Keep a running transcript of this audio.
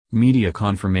Media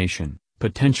confirmation,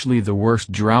 potentially the worst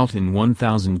drought in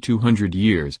 1,200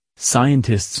 years,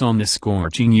 scientists on the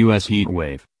scorching U.S. heat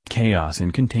wave, chaos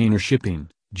in container shipping,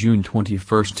 June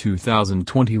 21,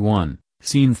 2021,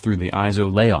 seen through the eyes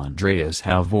of Andreas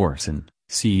Halvorsen,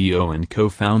 CEO and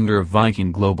co-founder of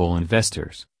Viking Global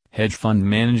Investors, hedge fund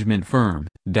management firm,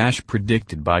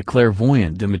 predicted by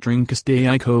clairvoyant Dmitrinka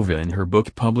Stoichkova in her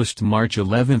book published March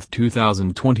 11,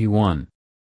 2021.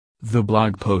 The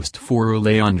blog post for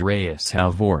Andreas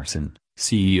Halvorsen,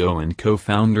 CEO and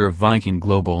co-founder of Viking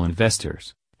Global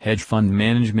Investors, hedge fund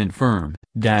management firm,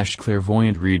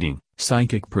 clairvoyant reading,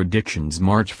 psychic predictions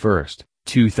March 1,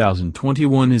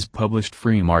 2021 is published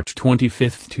free March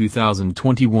 25,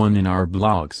 2021 in our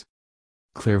blogs.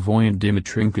 Clairvoyant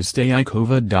Dmitrinka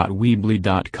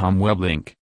Stoichkova.weebly.com web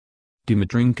link.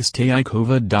 Dmitrinka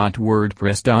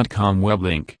Stoichkova.wordpress.com web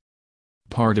link.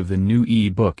 Part of the new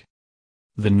e-book.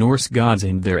 The Norse Gods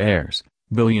and Their Heirs,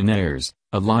 Billionaires,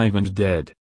 Alive and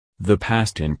Dead. The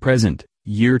Past and Present,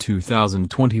 Year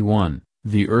 2021,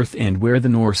 the Earth and Where the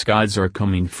Norse Gods Are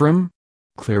Coming From?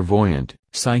 Clairvoyant,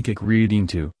 psychic reading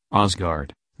to,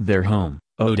 Asgard, their home,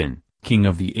 Odin, king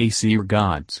of the Aesir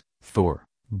gods, Thor,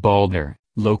 Balder,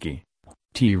 Loki,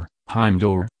 Tyr,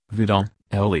 Heimdall, Vidal,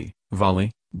 Eli,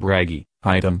 Vali, Bragi,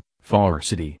 Item,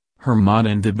 Farcity, Hermod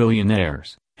and the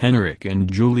Billionaires, Henrik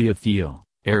and Julia Thiel,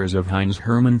 heirs of Heinz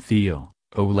Hermann Thiel,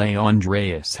 Ole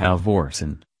Andreas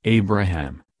Halvorsen,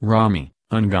 Abraham, Rami,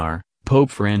 Ungar, Pope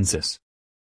Francis.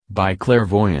 By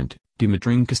clairvoyant,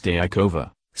 Dmitrinka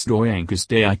Stoichkova, Stoyanka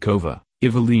Stoichkova,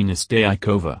 Evelina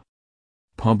Stoichkova.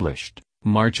 Published,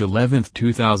 March 11,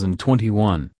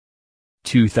 2021.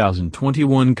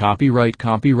 2021 Copyright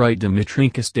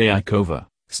Dmitrinka Stoichkova,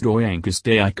 Stoyanka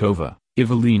Stoichkova,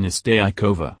 Evelina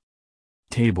Stoichkova.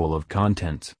 Table of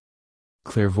Contents.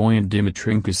 Clairvoyant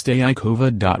Dmitrinka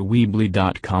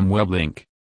Stoichkova.weebly.com web link.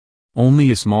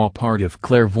 Only a small part of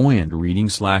clairvoyant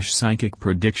reading/psychic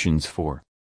predictions for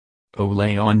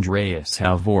Ole Andreas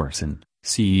Halvorsen,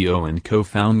 CEO and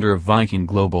co-founder of Viking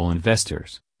Global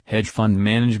Investors, hedge fund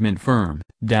management firm,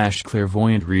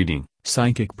 clairvoyant reading,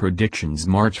 psychic predictions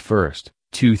March 1,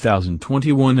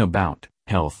 2021 about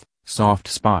health, soft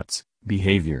spots,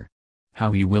 behavior.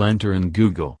 How he will enter in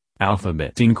Google,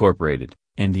 Alphabet Incorporated,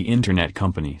 and the Internet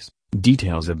companies.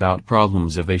 Details about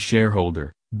problems of a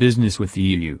shareholder, business with the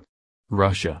EU,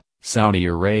 Russia, Saudi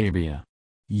Arabia.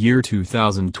 Year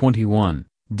 2021,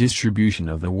 distribution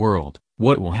of the world,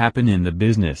 what will happen in the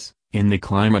business, in the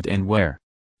climate and where.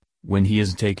 When he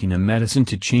is taking a medicine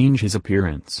to change his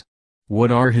appearance.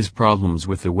 What are his problems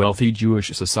with the wealthy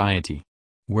Jewish society?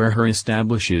 Where he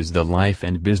establishes the life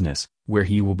and business, where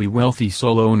he will be wealthy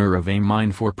sole owner of a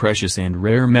mine for precious and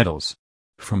rare metals.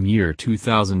 From year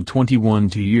 2021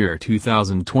 to year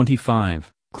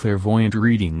 2025, clairvoyant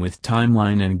reading with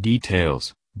timeline and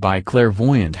details, by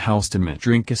clairvoyant house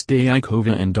Dmitrinka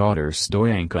Stoichkova and daughters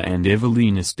Stoyanka and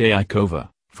Evelina Stoichkova,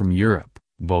 from Europe,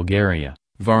 Bulgaria,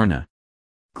 Varna.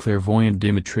 Clairvoyant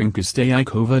Dmitrinka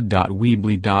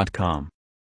Stoichkova.weebly.com.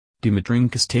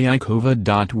 Dmitrinka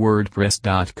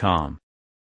Stoichkova.wordpress.com.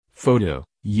 Photo,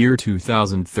 year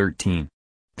 2013.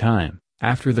 Time,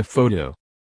 after the photo.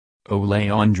 Ole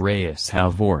Andreas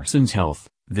Halvorsen's health.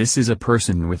 This is a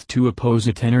person with two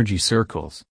opposite energy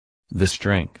circles. The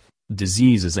strength,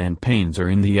 diseases and pains are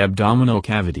in the abdominal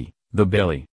cavity, the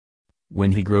belly.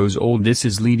 When he grows old, this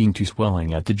is leading to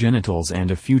swelling at the genitals and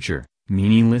a future,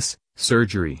 meaningless,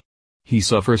 surgery. He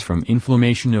suffers from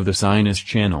inflammation of the sinus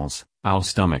channels,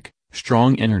 stomach,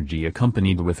 strong energy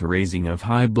accompanied with raising of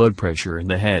high blood pressure in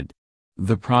the head.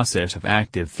 The process of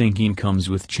active thinking comes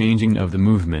with changing of the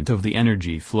movement of the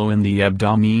energy flow in the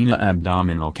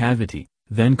abdominal cavity,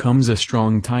 then comes a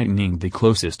strong tightening. The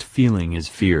closest feeling is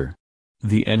fear.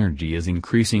 The energy is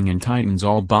increasing and tightens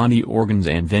all body organs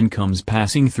and then comes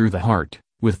passing through the heart,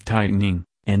 with tightening,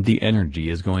 and the energy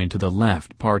is going to the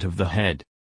left part of the head.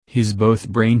 His both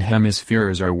brain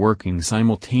hemispheres are working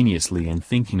simultaneously and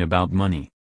thinking about money.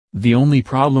 The only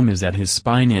problem is at his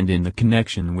spine and in the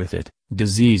connection with it,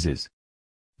 diseases.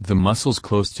 The muscles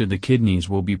close to the kidneys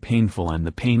will be painful and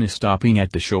the pain is stopping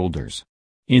at the shoulders.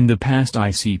 In the past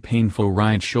I see painful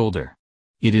right shoulder.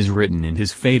 It is written in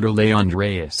his fate Ole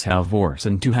Andreas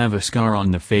Halvorsen to have a scar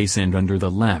on the face and under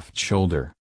the left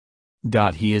shoulder.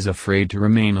 He is afraid to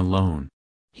remain alone.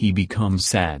 He becomes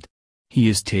sad. He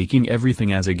is taking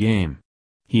everything as a game.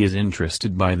 He is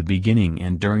interested by the beginning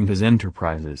and during his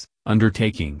enterprises,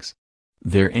 undertakings.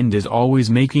 Their end is always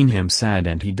making him sad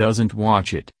and he doesn't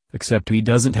watch it, except he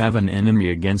doesn't have an enemy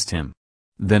against him.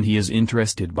 Then he is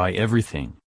interested by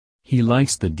everything. He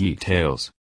likes the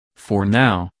details. For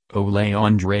now, Ole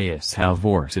Andreas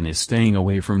Halvorsen is staying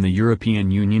away from the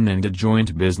European Union and a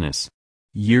joint business.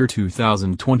 Year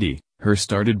 2020, Her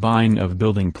started buying of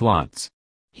building plots.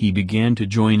 He began to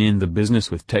join in the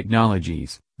business with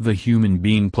technologies, the human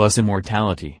being plus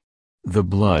immortality. The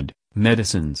blood,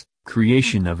 medicines,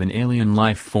 creation of an alien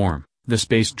life form, the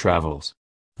space travels.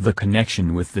 The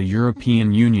connection with the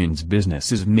European Union's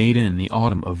business is made in the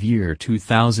autumn of year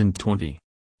 2020.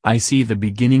 I see the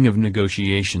beginning of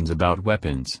negotiations about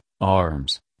weapons,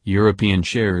 arms, European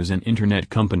shares in internet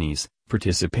companies,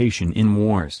 participation in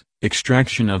wars,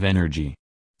 extraction of energy.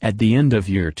 At the end of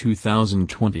year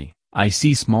 2020, I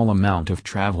see small amount of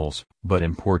travels, but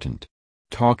important.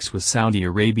 Talks with Saudi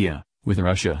Arabia, with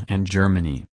Russia and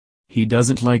Germany. He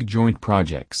doesn't like joint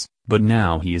projects, but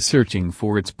now he is searching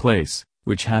for its place,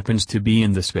 which happens to be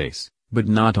in the space, but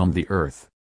not on the Earth.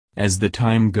 As the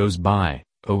time goes by,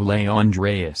 Ole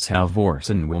Andreas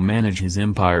Halvorsen will manage his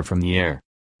empire from the air.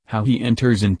 How he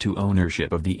enters into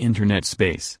ownership of the internet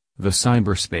space, the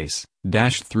cyberspace,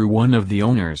 dashed through one of the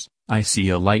owners, I see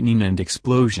a lightning and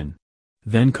explosion.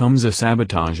 Then comes a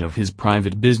sabotage of his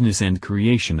private business and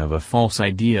creation of a false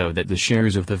idea that the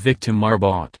shares of the victim are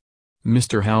bought.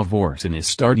 Mr. Halvorsen is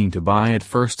starting to buy at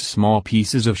first small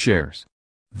pieces of shares.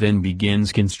 Then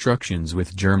begins constructions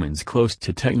with Germans close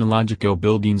to technological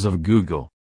buildings of Google.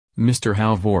 Mr.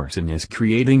 Halvorsen is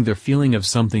creating the feeling of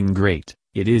something great.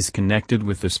 It is connected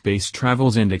with the space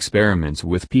travels and experiments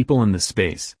with people in the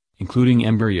space, including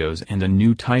embryos and a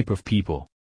new type of people.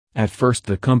 At first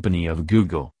the company of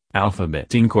Google,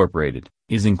 Alphabet Incorporated,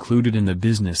 is included in the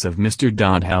business of Mr.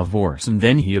 Halvorsen.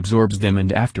 Then he absorbs them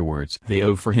and afterwards they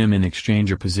offer him in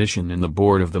exchange a position in the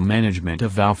board of the management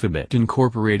of Alphabet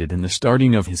Incorporated. In the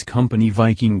starting of his company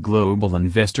Viking Global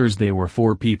Investors they were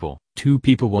 4 people, 2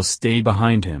 people will stay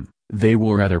behind him, they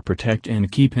will rather protect and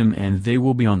keep him and they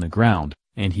will be on the ground,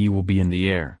 and he will be in the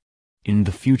air. In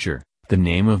the future, the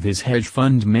name of his hedge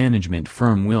fund management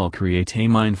firm will create a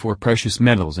mine for precious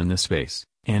metals in the space.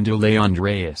 And Ole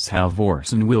Andreas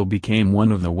Halvorsen will become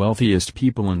one of the wealthiest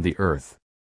people on the earth.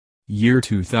 Year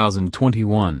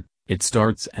 2021, it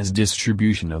starts as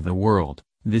distribution of the world.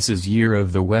 This is year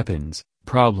of the weapons,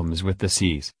 problems with the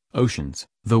seas, oceans,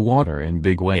 the water and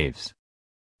big waves.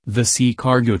 The sea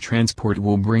cargo transport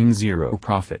will bring zero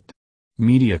profit.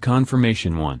 Media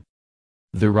confirmation 1.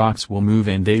 The rocks will move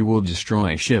and they will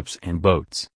destroy ships and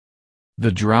boats.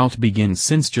 The drought begins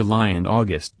since July and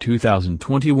August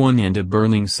 2021 and a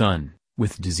burning sun,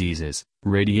 with diseases,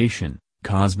 radiation,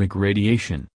 cosmic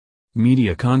radiation.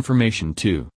 Media confirmation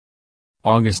 2.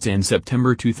 August and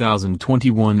September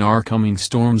 2021 are coming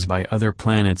storms by other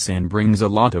planets and brings a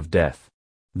lot of death.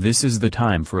 This is the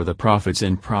time for the profits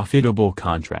and profitable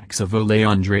contracts of Ole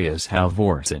Andreas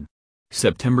Halvorsen.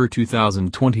 September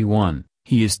 2021,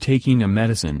 he is taking a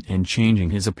medicine and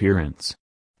changing his appearance.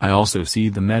 I also see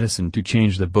the medicine to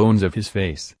change the bones of his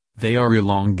face, they are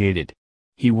elongated.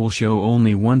 He will show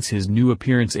only once his new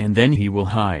appearance and then he will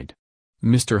hide.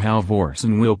 Mr.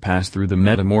 Halvorsen will pass through the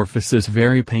metamorphosis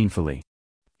very painfully.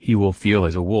 He will feel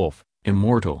as a wolf,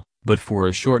 immortal, but for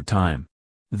a short time.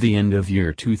 The end of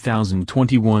year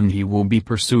 2021 he will be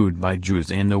pursued by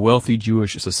Jews and the wealthy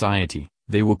Jewish society,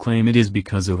 they will claim it is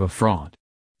because of a fraud.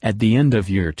 At the end of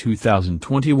year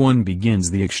 2021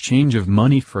 begins the exchange of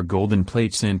money for golden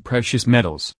plates and precious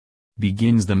metals.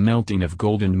 Begins the melting of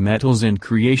golden metals and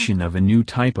creation of a new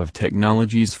type of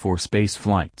technologies for space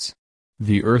flights.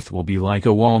 The earth will be like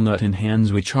a walnut in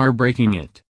hands which are breaking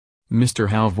it. Mr.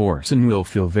 Halvorsen will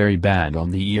feel very bad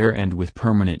on the ear and with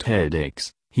permanent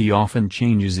headaches, he often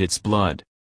changes its blood.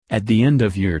 At the end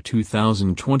of year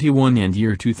 2021 and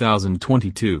year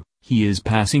 2022, he is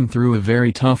passing through a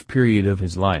very tough period of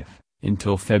his life,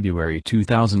 until February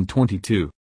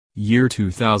 2022. Year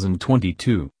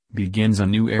 2022, begins a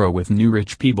new era with new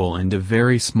rich people and a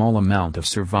very small amount of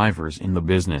survivors in the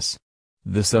business.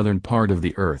 The southern part of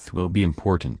the earth will be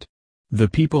important. The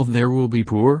people there will be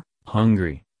poor,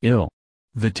 hungry, ill.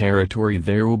 The territory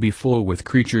there will be full with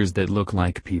creatures that look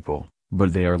like people,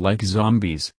 but they are like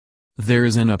zombies. There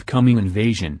is an upcoming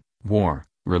invasion, war,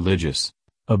 religious,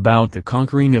 about the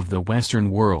conquering of the Western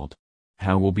world.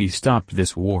 How will be stopped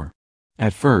this war?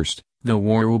 At first, the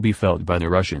war will be felt by the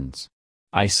Russians.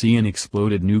 I see an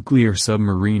exploded nuclear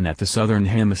submarine at the southern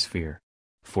hemisphere.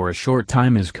 For a short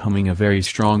time is coming a very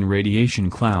strong radiation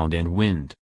cloud and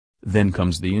wind. Then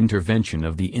comes the intervention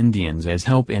of the Indians as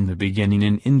help and the beginning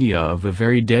in India of a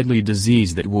very deadly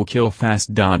disease that will kill fast.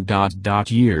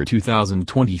 Year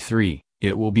 2023.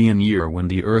 It will be a year when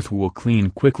the earth will clean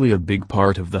quickly a big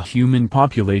part of the human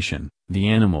population, the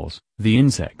animals, the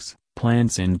insects,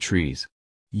 plants and trees.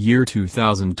 Year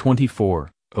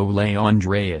 2024, Ole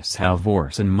Andreas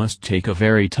Halvorsen must take a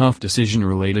very tough decision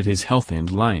related to his health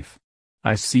and life.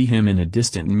 I see him in a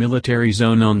distant military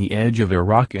zone on the edge of a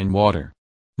rock and water.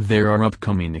 There are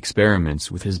upcoming experiments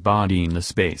with his body in the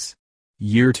space.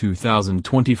 Year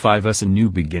 2025 as a new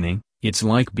beginning. It's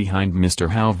like behind Mr.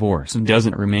 Halvorsen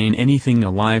doesn't remain anything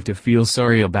alive to feel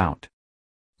sorry about.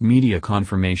 Media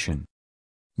confirmation.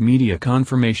 Media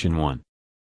confirmation 1.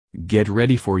 Get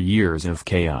ready for years of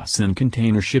chaos in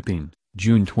container shipping,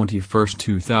 June 21,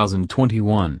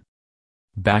 2021.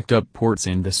 Backed up ports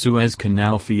and the Suez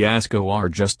Canal fiasco are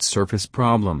just surface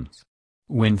problems.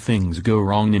 When things go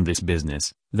wrong in this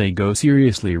business, they go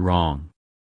seriously wrong.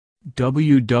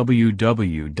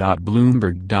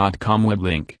 www.bloomberg.com web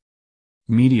link.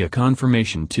 Media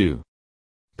confirmation 2.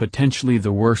 Potentially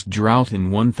the worst drought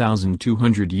in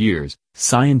 1,200 years,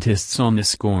 scientists on the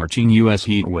scorching U.S.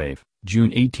 heat wave,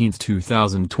 June 18,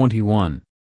 2021.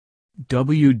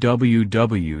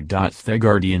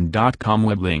 www.theguardian.com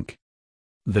web link.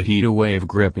 The heat wave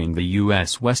gripping the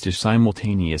U.S. West is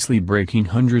simultaneously breaking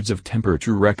hundreds of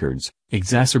temperature records,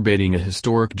 exacerbating a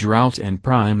historic drought and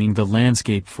priming the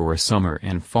landscape for a summer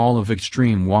and fall of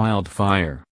extreme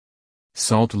wildfire.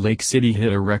 Salt Lake City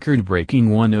hit a record-breaking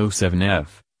 107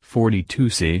 F, 42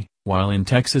 C, while in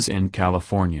Texas and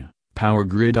California, power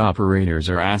grid operators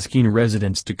are asking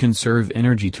residents to conserve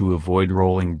energy to avoid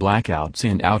rolling blackouts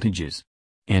and outages.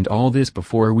 And all this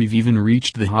before we've even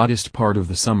reached the hottest part of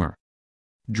the summer.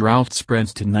 Drought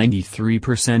spreads to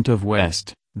 93% of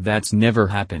West, that's never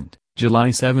happened, July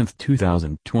 7,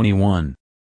 2021.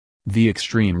 The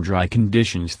extreme dry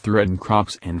conditions threaten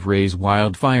crops and raise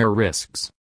wildfire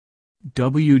risks.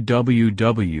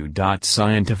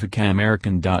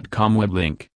 www.scientificamerican.com web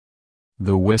link.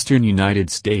 The western United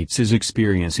States is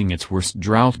experiencing its worst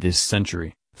drought this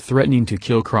century, threatening to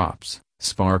kill crops,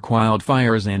 spark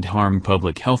wildfires and harm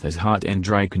public health as hot and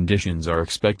dry conditions are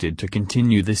expected to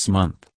continue this month.